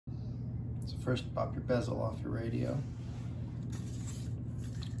So first, pop your bezel off your radio.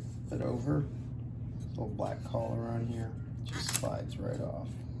 Flip it over. Little black collar on here. Just slides right off.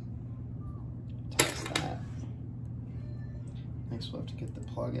 Toss that. Next, we'll have to get the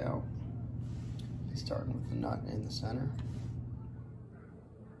plug out. Starting with the nut in the center.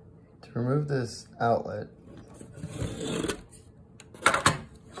 To remove this outlet,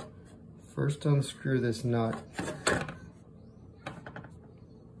 first unscrew this nut.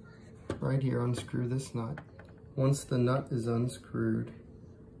 Right here, unscrew this nut. Once the nut is unscrewed,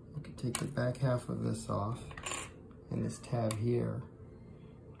 you can take the back half of this off and this tab here,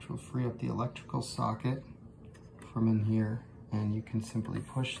 which will free up the electrical socket from in here, and you can simply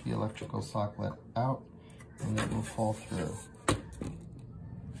push the electrical socket out and it will fall through.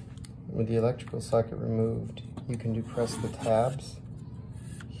 With the electrical socket removed, you can depress the tabs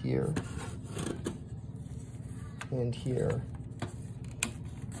here and here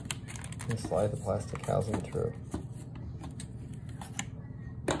and slide the plastic housing through.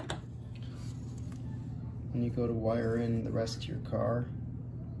 When you go to wire in the rest of your car,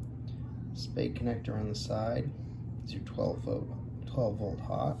 spade connector on the side is your 12 volt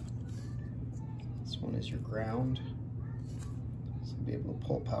hot. This one is your ground. So you'll be able to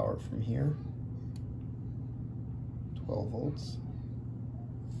pull power from here. 12 volts.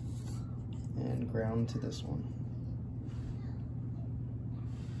 And ground to this one.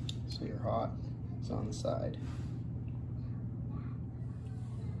 So your hot is on the side.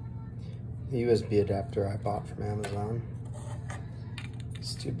 The USB adapter I bought from Amazon.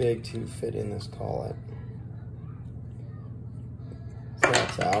 It's too big to fit in this collet. So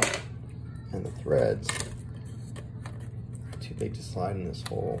that's out. And the threads are too big to slide in this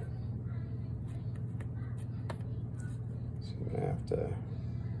hole. So I'm gonna have to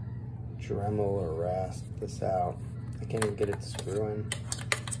Dremel or rasp this out. I can't even get it to screw in.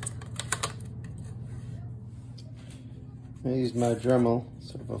 I used my Dremel,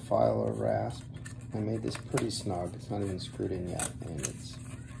 sort of a file or rasp. I made this pretty snug. It's not even screwed in yet, and it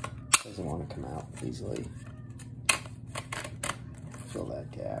doesn't want to come out easily. Fill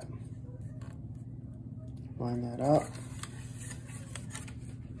that gap. Line that up.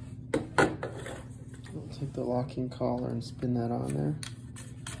 I'll take the locking collar and spin that on there.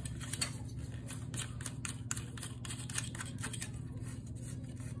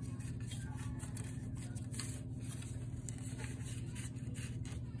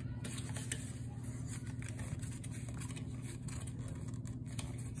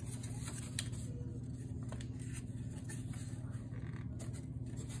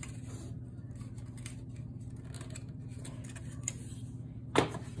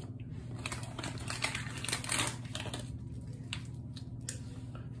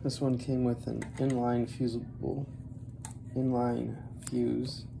 This one came with an inline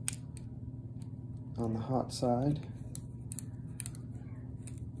fuse on the hot side.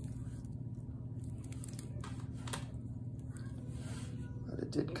 But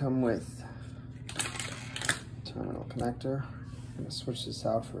it did come with a terminal connector. I'm going to switch this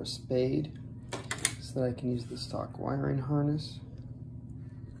out for a spade so that I can use the stock wiring harness.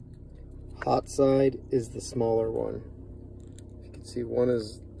 Hot side is the smaller one. You can see one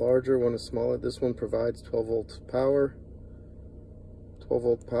is larger, one is smaller. This one provides 12 volt power. 12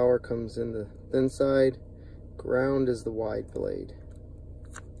 volt power comes in the thin side. Ground is the wide blade.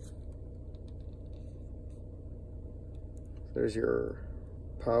 There's your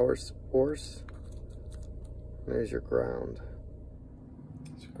power source. There's your ground.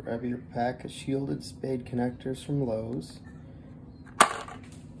 So grab your pack of shielded spade connectors from Lowe's.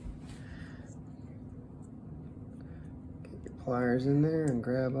 Pliers in there and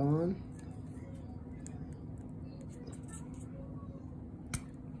grab on.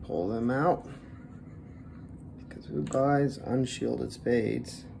 Pull them out, because who buys unshielded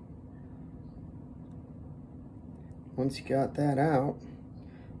spades? Once you got that out,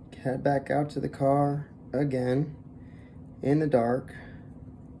 head back out to the car again in the dark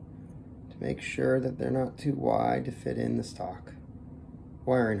to make sure that they're not too wide to fit in the stock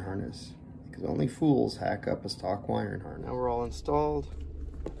wiring harness. Because only fools hack up a stock wiring harness. Now we're all installed.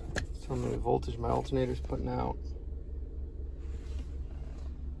 Tell me the voltage my alternator's putting out.